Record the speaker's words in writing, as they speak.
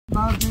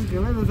nada tiene que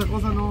ver, esa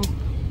cosa no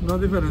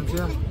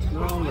diferencia.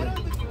 No, hombre.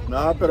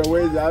 No, pero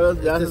güey, ya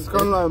es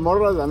con las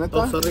morras, la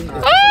neta. No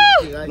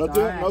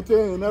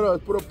tiene dinero,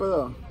 es puro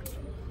pedo.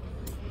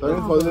 Está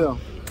bien jodido.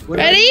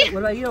 Ready?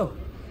 What about you?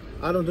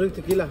 I don't drink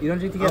tequila. You don't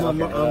drink tequila?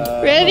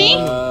 Ready?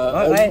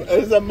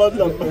 It's a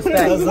Muslim.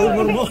 Respect.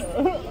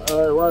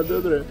 Alright, 1,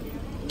 2, 3.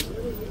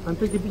 I'll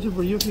take a picture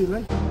for you if you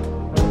like.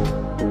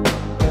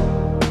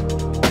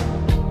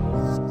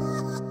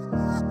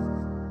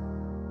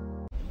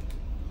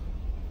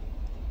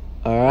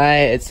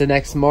 Alright, it's the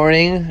next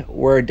morning.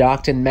 We're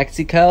docked in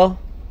Mexico.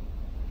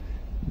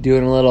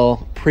 Doing a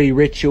little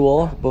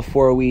pre-ritual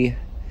before we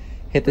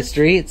hit the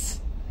streets.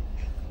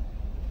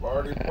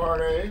 Party.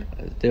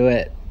 Let's do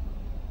it.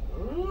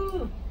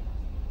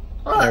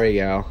 There we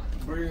go.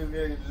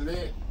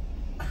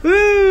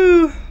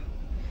 Woo!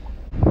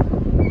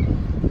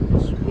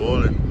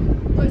 Swollen.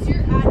 What's your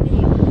ad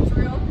name?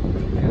 Israel?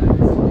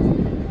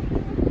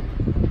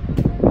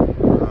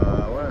 I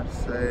want to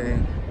say...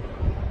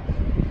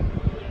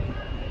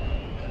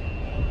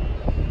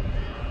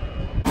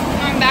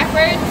 Going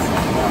backwards.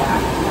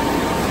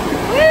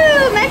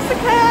 Woo!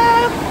 Mexico!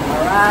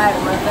 Alright,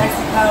 we're in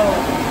Mexico.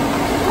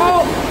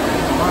 Oh!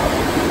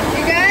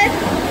 You good?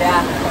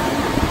 Yeah.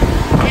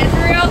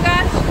 Israel,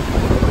 gosh?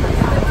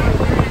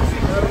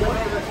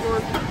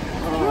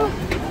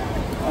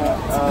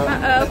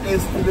 Uh-oh.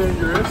 It's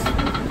dangerous.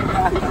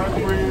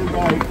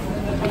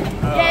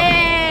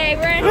 Yay!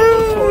 We're in.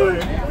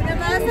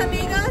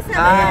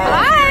 Hi!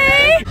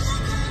 Hi!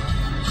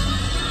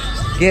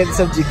 Getting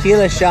some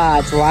tequila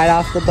shots right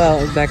off the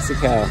boat in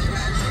Mexico.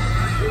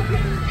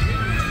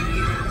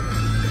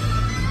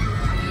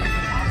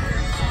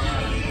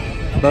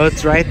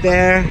 Boat's right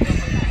there.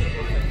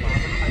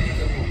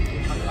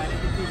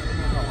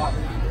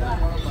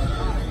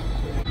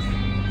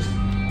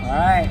 All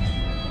right.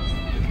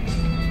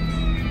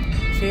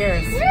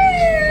 Cheers.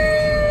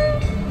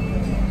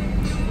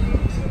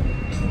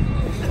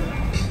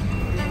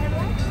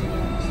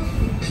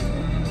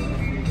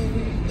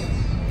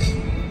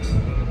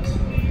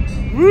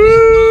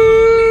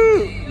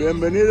 Woo!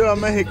 Bienvenido a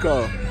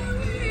México.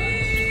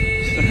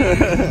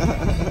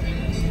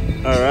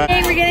 All right.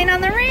 Hey, we're getting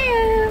on the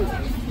ramp.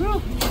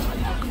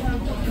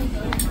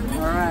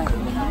 All right.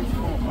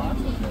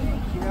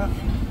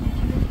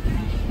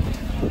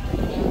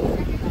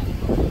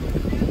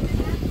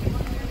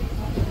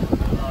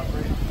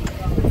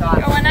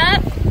 Going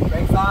up.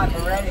 Brakes on,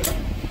 we're ready.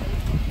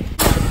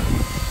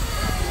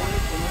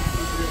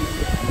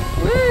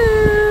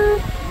 Woo!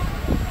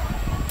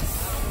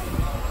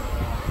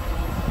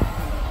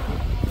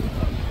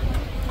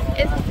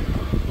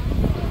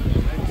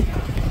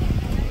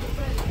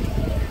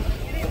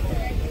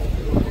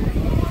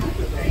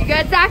 You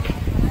good, Zach?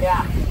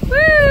 Yeah. Woo!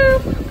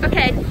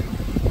 Okay.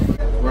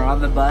 We're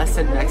on the bus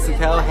in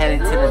Mexico, heading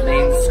to the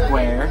main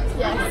square.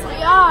 Yes,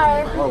 we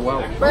are. Oh,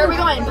 whoa. Where are we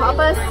going,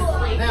 Papa's?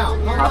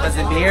 Papas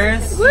and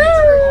beers. Woo!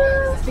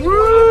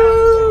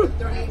 Woo!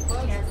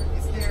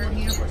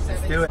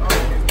 Let's do it.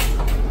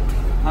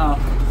 Oh,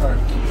 sorry.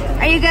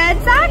 Are you good,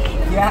 Zach?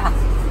 Yeah,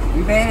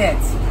 we made it.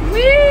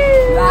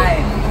 Woo!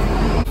 Live.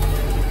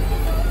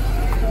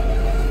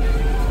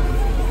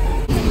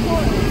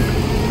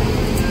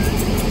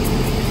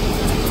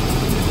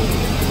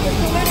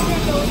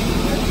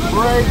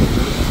 Break.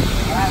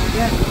 Alright, we're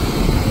good.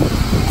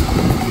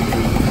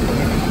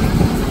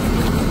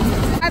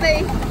 Bye,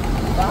 baby.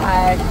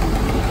 Bye.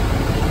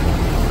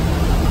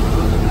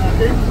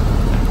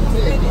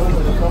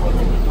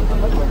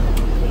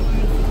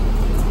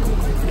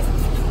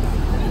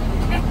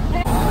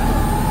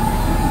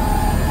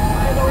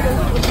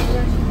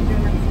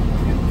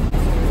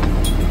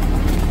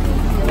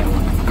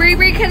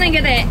 Bree couldn't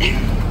get it.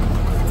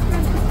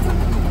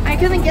 I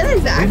couldn't get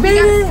it, Zach. We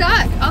got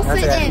stuck. I'll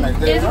sit in.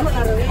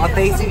 I'll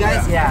face you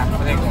guys? Yeah.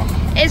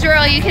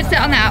 Israel, you can sit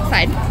on the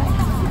outside.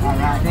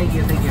 Alright, thank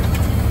you.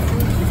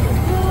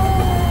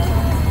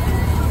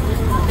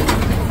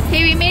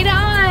 Okay, we made it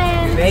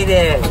on. We made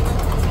it.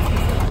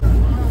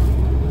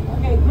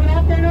 Okay, good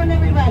afternoon,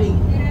 everybody.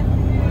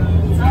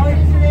 How are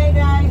you today,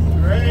 guys?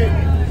 Great.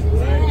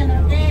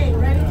 Okay,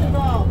 ready to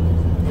go.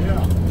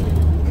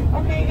 Yeah.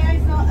 Okay,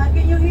 guys, so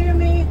can you hear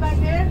me back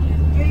there?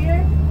 You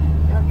hear?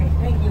 Okay,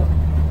 thank you.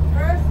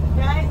 First,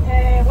 guys,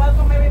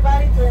 welcome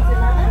everybody to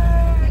Ensenada.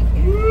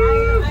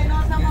 I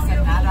know some of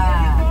you have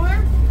been here before.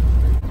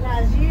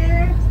 Last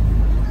year,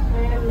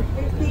 and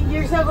 15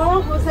 years ago,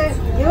 was it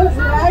you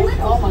guys?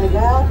 Oh my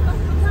God.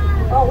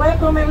 Oh,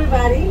 welcome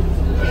everybody.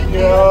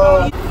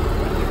 Yeah.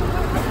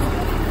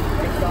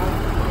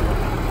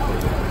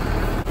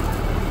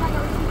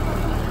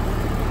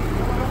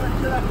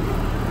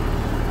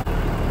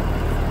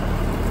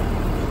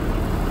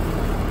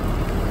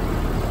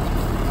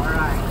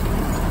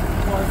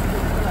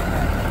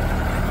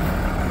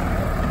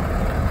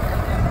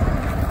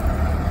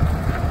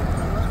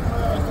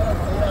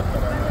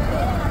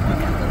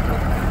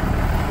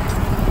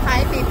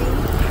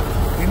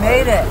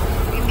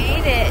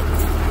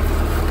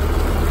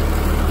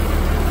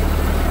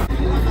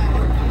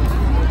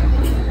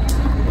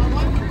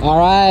 All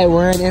right,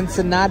 we're in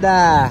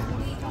Ensenada.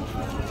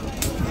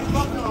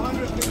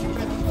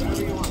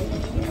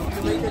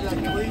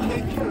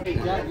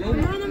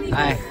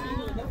 Hi.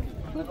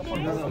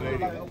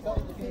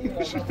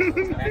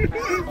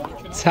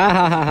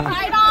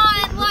 Right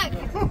on, look.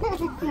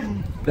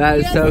 That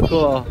is so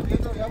cool.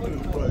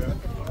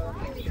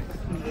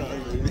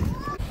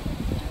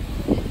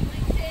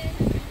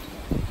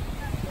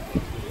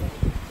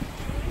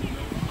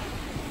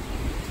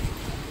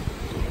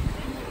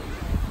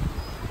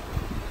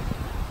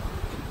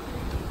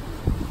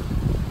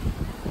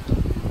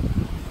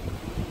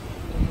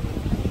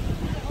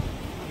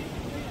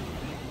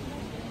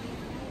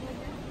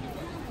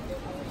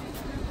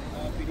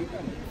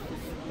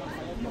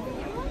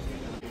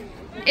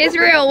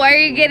 Israel, what are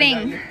you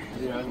getting?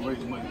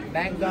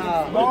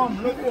 Mango.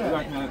 Mom, look at that.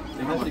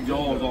 Look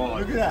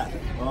at that.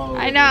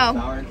 I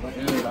know.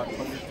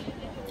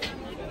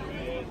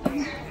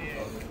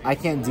 I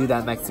can't do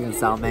that Mexican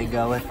style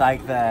mango with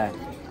like the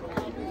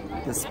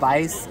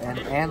spice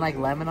and like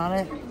lemon on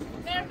it.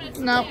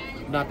 Nope.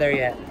 Not there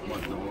yet.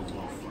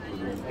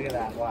 Look at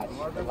that. Watch.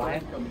 The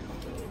lion.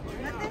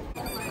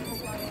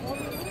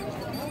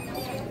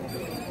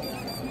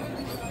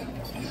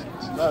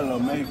 Ensenada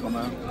Mexico,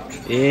 man.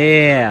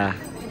 Yeah.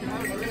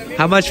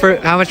 How much for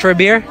a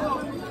beer?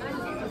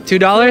 $2?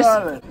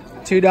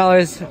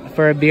 $2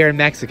 for a beer in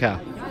Mexico.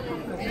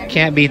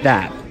 Can't beat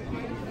that.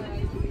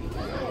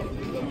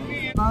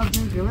 Nada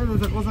tiene que ver,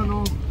 esa cosa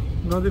no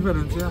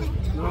diferencia.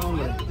 No,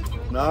 hombre.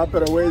 No,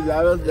 pero güey,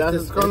 ya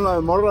es con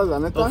las morras, la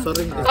neta.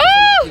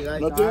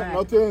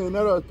 No tiene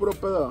dinero, es puro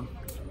pedo.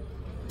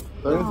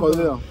 Está bien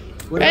jodido.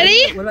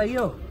 Ready? What about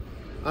you?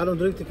 I don't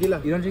drink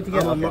tequila. You don't drink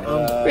tequila?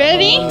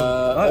 Ready?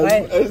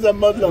 Es a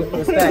Muslim.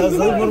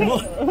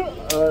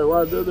 Alright,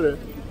 1, 2, 3.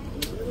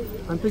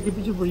 I'll take a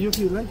picture for you if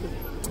you like it.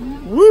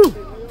 Woo!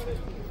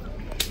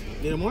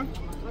 Need more?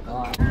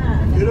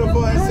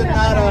 Beautiful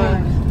Ensenada,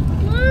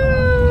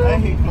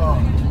 Mexico.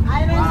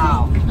 I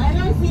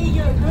don't see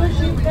your cruise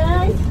ship,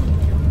 guys.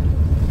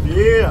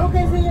 Yeah. Who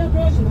can see your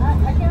cruise ship? I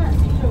cannot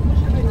see your cruise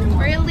ship anymore.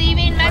 We're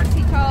leaving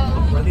Mexico.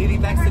 We're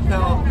leaving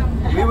Mexico.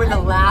 We were the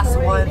last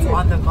ones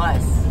on the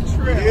bus.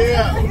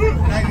 Yeah.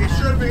 Like it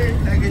should be.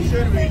 Like it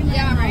should be.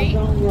 Yeah, right?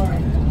 Don't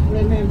worry.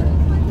 Remember.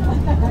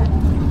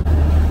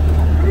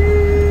 We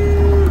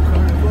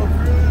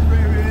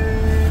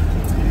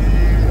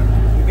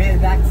made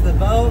it back to the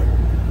boat.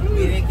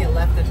 We didn't get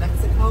left in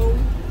Mexico.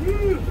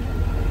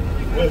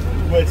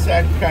 With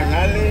Sac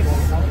Canales.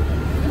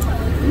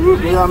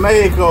 Viva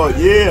Mexico,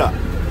 yeah.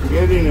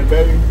 Get in it,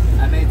 baby.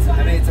 I made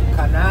some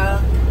canal.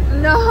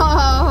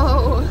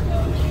 No.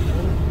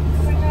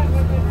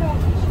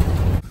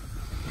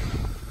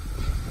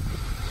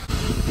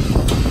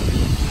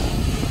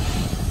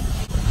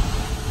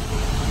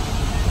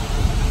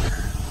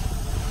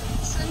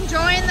 Just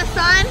enjoying the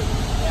sun.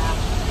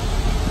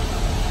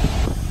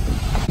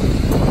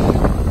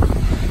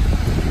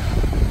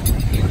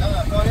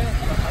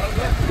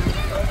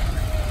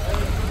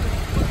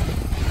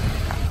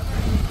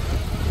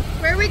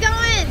 Where are we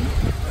going?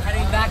 We're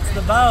heading back to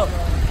the boat.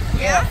 We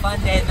had a fun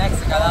day in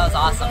Mexico. That was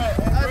awesome.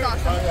 That was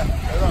awesome.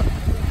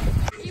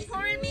 You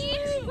pouring me?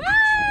 Woo!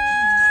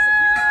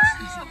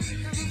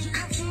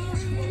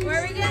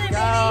 Where are we going,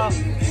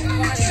 baby?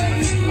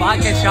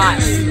 Vodka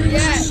shots.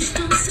 Yes.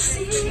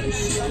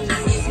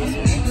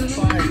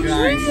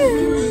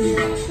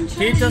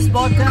 Tito's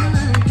vodka.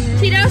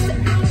 Tito's,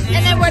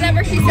 and then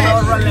whatever she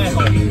says.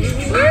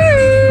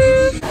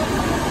 Woo!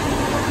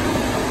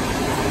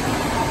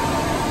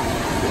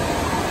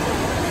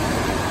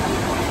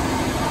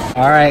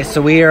 All right,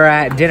 so we are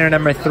at dinner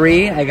number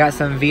 3. I got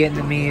some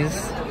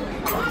Vietnamese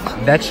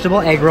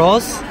vegetable egg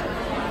rolls.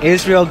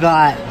 Israel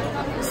got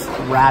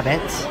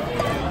rabbit,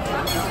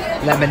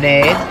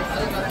 lemonade.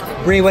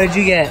 Bree, what did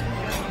you get?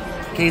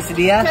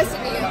 Quesadilla?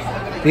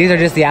 Quesadilla. These are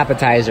just the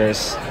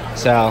appetizers.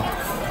 So,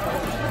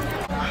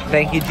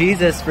 thank you,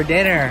 Jesus, for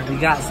dinner. We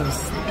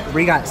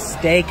got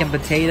steak and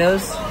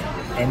potatoes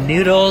and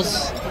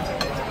noodles.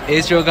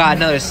 Israel got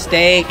another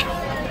steak.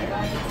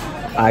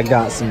 I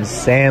got some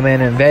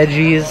salmon and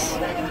veggies.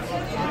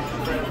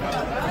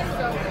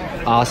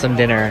 Awesome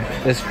dinner.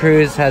 This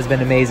cruise has been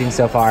amazing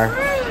so far.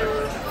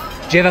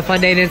 Did you have a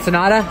fun day in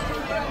Ensenada?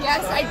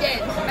 Yes, I did.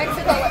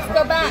 Mexico, let's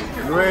go back.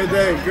 Great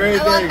day,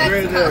 great I love day,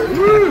 great Mexico. day.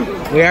 Woo!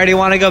 We already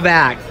want to go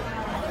back.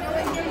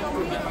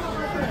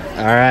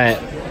 All right,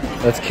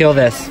 let's kill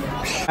this. All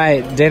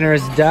right,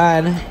 dinner's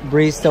done.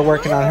 Bree's still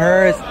working on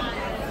hers.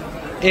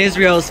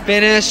 Israel's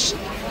finished.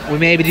 We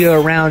maybe do a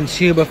round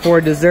 2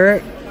 before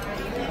dessert.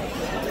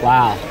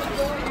 Wow.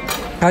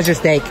 How's your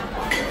steak?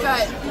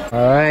 Good.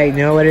 All right, you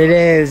know what it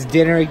is.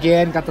 Dinner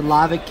again. Got the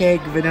lava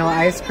cake, vanilla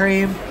ice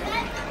cream.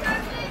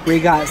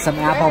 We got some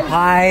apple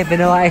pie,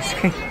 vanilla ice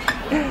cream.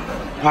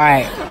 All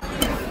right.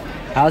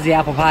 How's the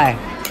apple pie?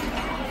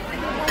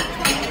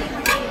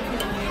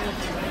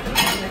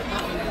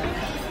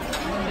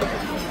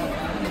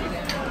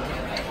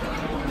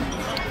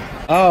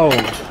 Oh,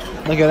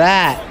 look at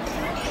that.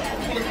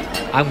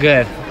 I'm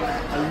good.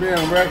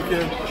 Medium rare,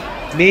 kid.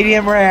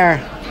 Medium rare.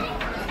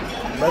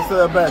 Best of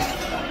the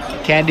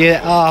best. Can't do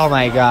that. Oh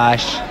my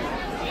gosh.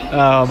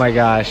 Oh my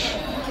gosh.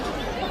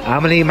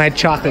 I'm gonna eat my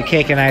chocolate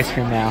cake and ice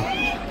cream now.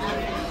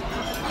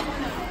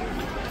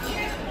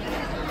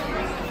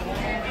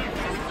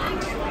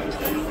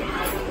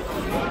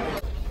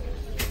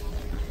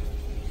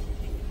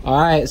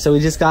 Alright, so we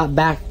just got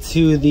back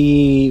to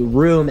the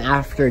room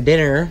after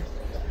dinner.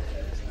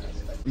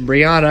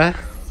 Brianna.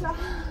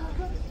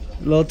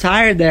 A little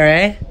tired there,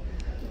 eh?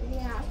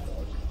 Yeah.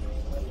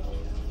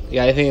 You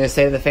got anything to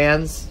say to the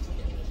fans?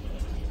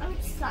 I'm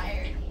just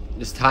tired.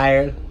 Just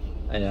tired?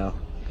 I know.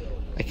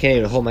 I can't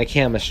even hold my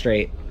camera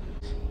straight.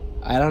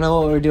 I don't know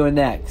what we're doing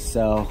next,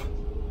 so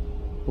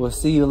we'll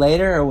see you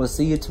later or we'll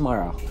see you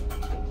tomorrow.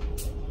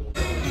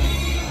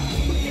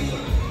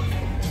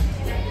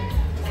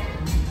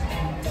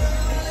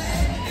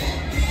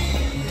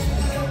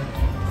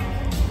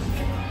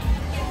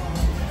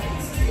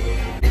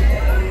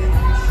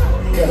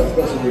 Got a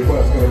special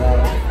request going on.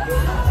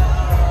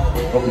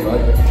 Hope you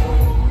like it.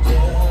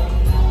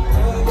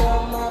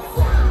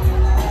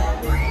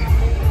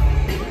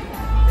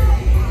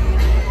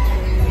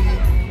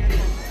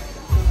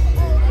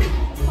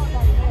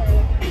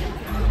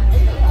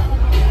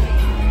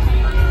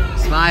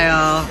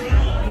 Smile.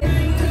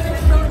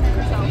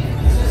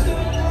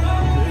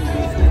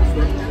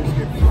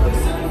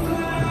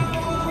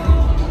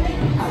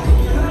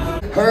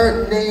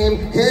 Her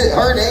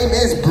name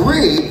is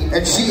Bree,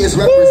 and she is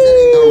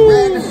representing the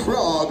Red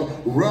Frog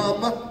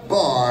Rum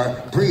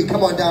Bar. Bree,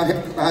 come on down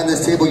here behind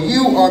this table.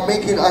 You are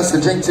making us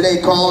a drink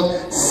today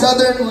called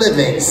Southern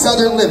Living.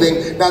 Southern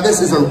Living. Now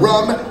this is a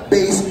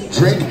rum-based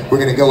drink. We're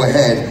gonna go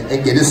ahead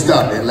and get it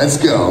started. Let's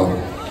go.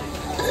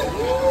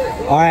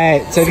 All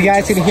right, so if you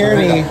guys can hear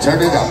me,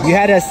 Turn it up. you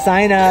had to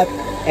sign up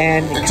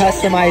and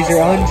customize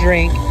your own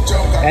drink,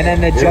 and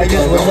then the judges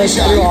would look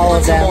through all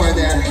of them,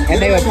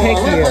 and they would pick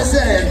you.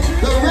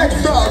 The Red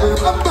Frog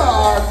Rum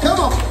Bar. Come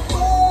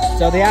on.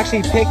 So they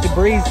actually picked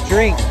Bree's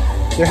drink.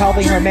 They're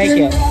helping her make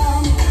it.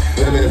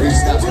 Wait a minute, Bree,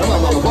 stop. Come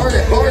on, mama. Pour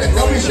it,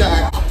 don't be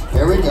shy.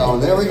 There we go,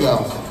 there we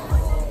go.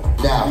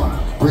 Now,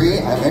 Bree,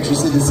 I'm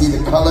interested to see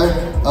the color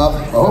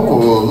of,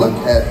 oh, look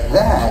at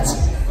that.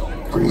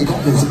 Bree,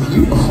 that is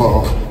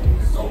beautiful.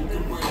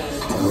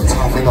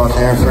 Topping on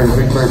there,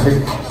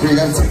 perfect. Bree,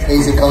 that's an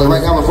amazing color.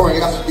 Right now, we're pouring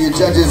it up to your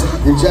judges.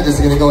 Your judges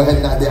are gonna go ahead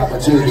and have the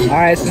opportunity. All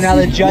right, so now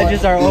the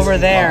judges are over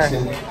there.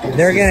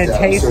 They're gonna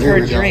taste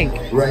her drink.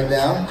 Right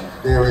now,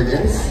 there it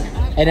is.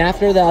 And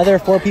after the other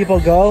 4 people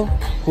go,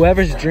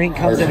 whoever's drink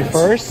comes in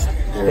first,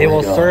 they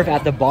will serve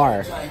at the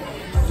bar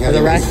for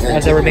the rest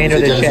of the remainder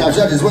of the Now, shift.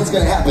 judges, what's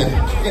going to happen?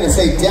 You're going to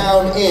say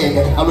down in.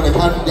 I'm going to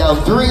count you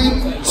down 3,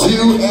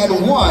 2,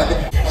 and 1.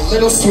 A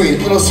little sweet,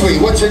 little sweet.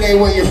 What's your name?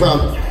 Where you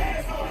from?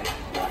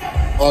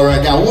 All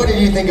right, now what did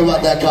you think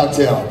about that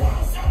cocktail?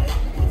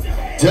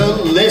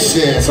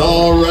 Delicious.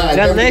 All right.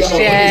 Delicious.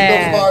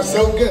 So far,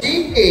 so good.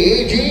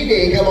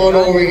 Jeannie, come on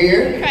over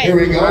here. Here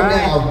we go.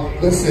 Now,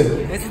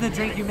 listen. This is the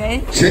drink you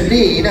made?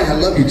 Janine, I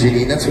love you,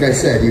 Janine. That's what I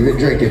said. You've been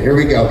drinking. Here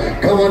we go.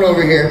 Come on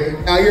over here.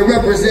 Now you're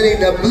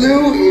representing the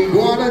Blue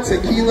Iguana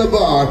Tequila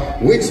Bar,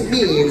 which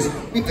means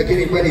we're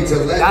getting ready to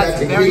let that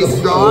tequila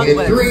flow. In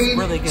 3,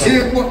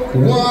 2,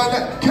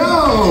 1,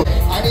 go!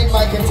 I need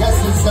my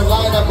contestants to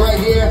line up right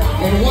here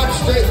in one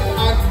straight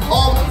line.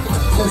 All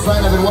contestants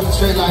line up in one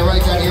straight line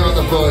right down here on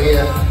the floor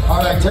here. All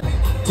right,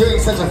 doing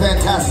such a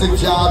fantastic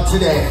job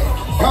today.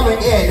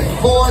 Coming in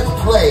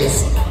 4th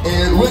place.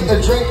 And with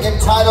the drink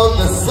entitled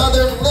The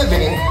Southern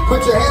Living,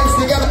 put your hands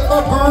together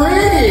for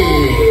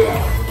Bree!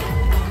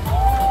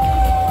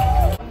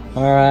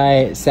 All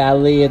right,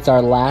 sadly, it's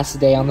our last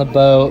day on the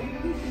boat.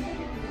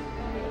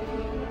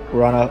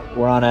 We're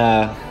on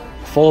a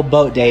full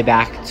boat day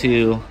back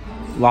to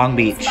Long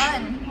Beach.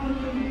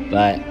 Fun.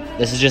 But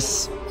this is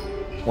just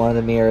one of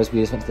the mirrors. We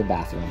just went to the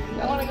bathroom.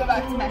 I want to go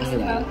back to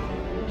Mexico.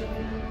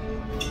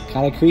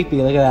 Kind of creepy.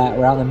 Look at that.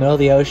 We're out in the middle of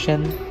the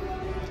ocean.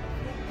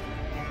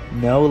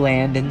 No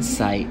land in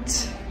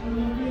sight.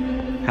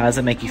 How does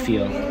it make you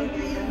feel?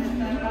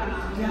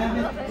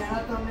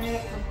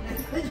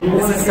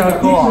 This is so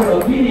cool.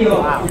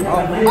 Wow.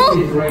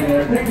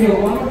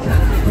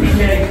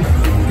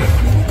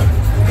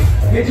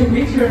 Get your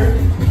picture.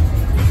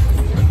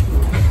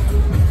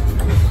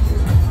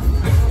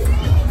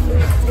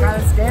 It's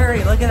kind of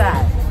scary. Look at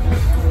that.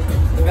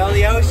 The middle of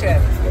the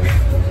ocean.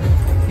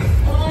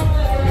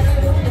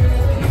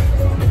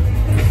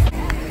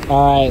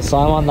 Alright, so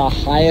I'm on the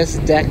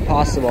highest deck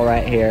possible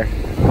right here.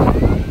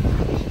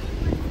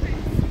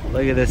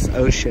 Look at this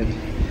ocean.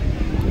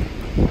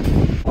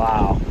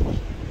 Wow.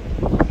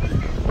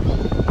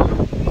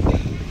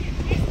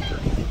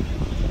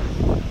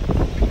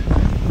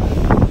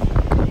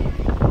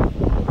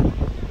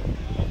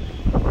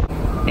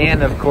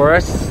 And of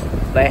course,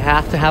 they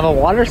have to have a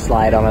water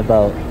slide on a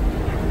boat.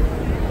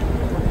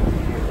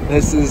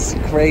 This is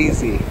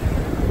crazy.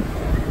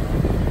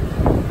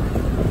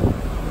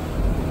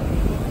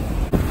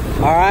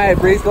 All right,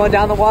 Bree's going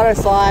down the water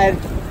slide.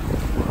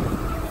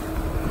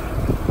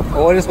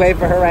 We'll just wait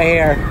for her right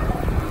here.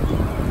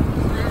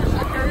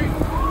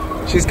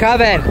 She's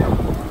coming.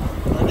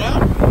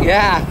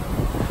 Yeah.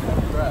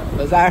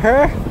 Was that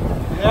her?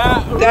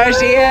 Yeah. There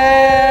she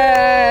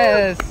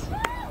is.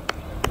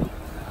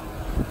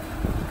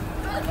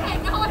 Okay,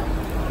 no one.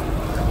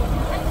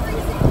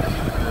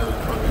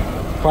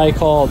 Probably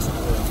cold.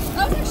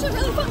 That was actually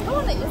really fun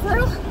going at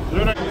Israel.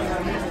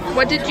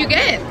 What did you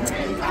get?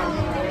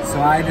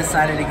 So I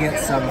decided to get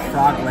some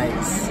frog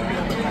legs,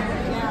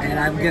 and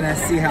I'm gonna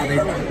see how they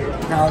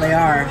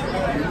are.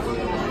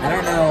 I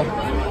don't know.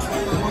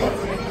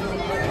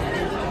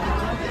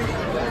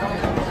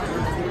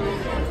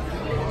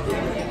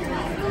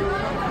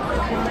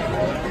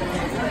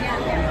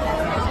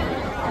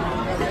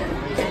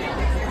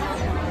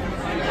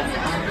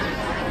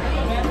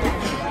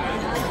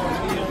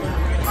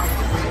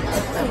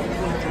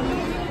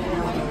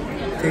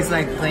 Tastes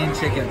like plain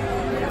chicken.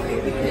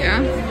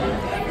 Yeah.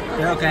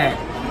 They're okay.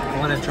 I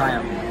want to try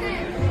them.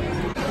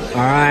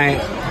 All right,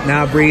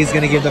 now Bree's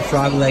gonna give the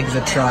frog legs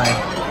a try.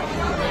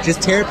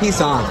 Just tear a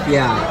piece off,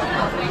 yeah.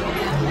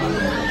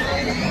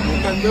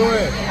 You can do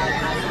it.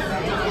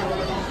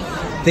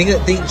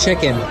 Think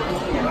chicken. I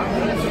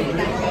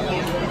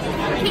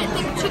can't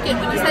think chicken.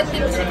 When you said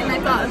think chicken, I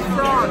thought of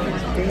frog.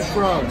 Think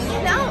frogs.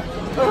 No.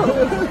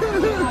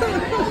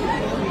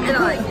 I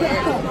don't like it.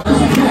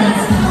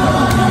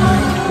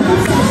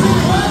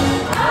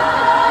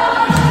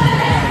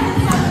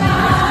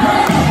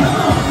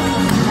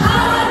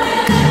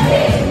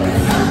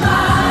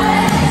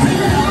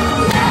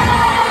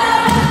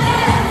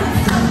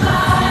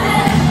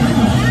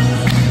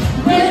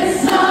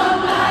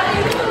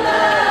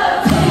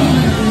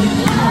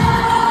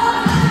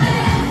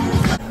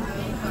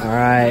 All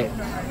right,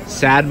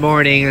 sad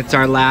morning. It's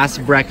our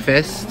last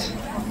breakfast.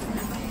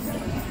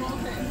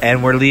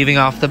 And we're leaving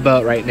off the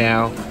boat right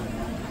now.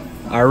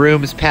 Our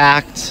room's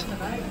packed.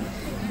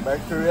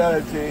 Back to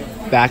reality.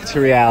 Back to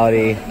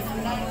reality.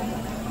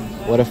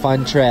 What a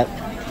fun trip.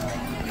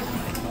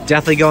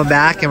 Definitely going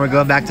back, and we're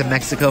going back to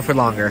Mexico for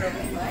longer.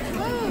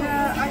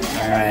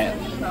 All right.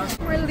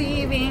 We're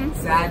leaving.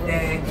 Sad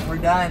day. We're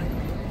done.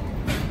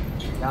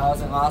 That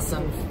was an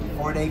awesome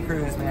 4-day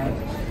cruise, man.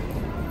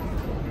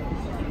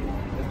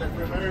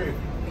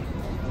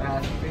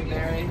 Yeah, free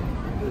Mary.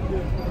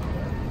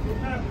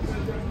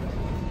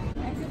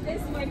 Exit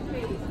this way,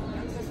 please.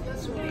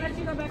 Let's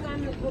go back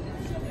on the book.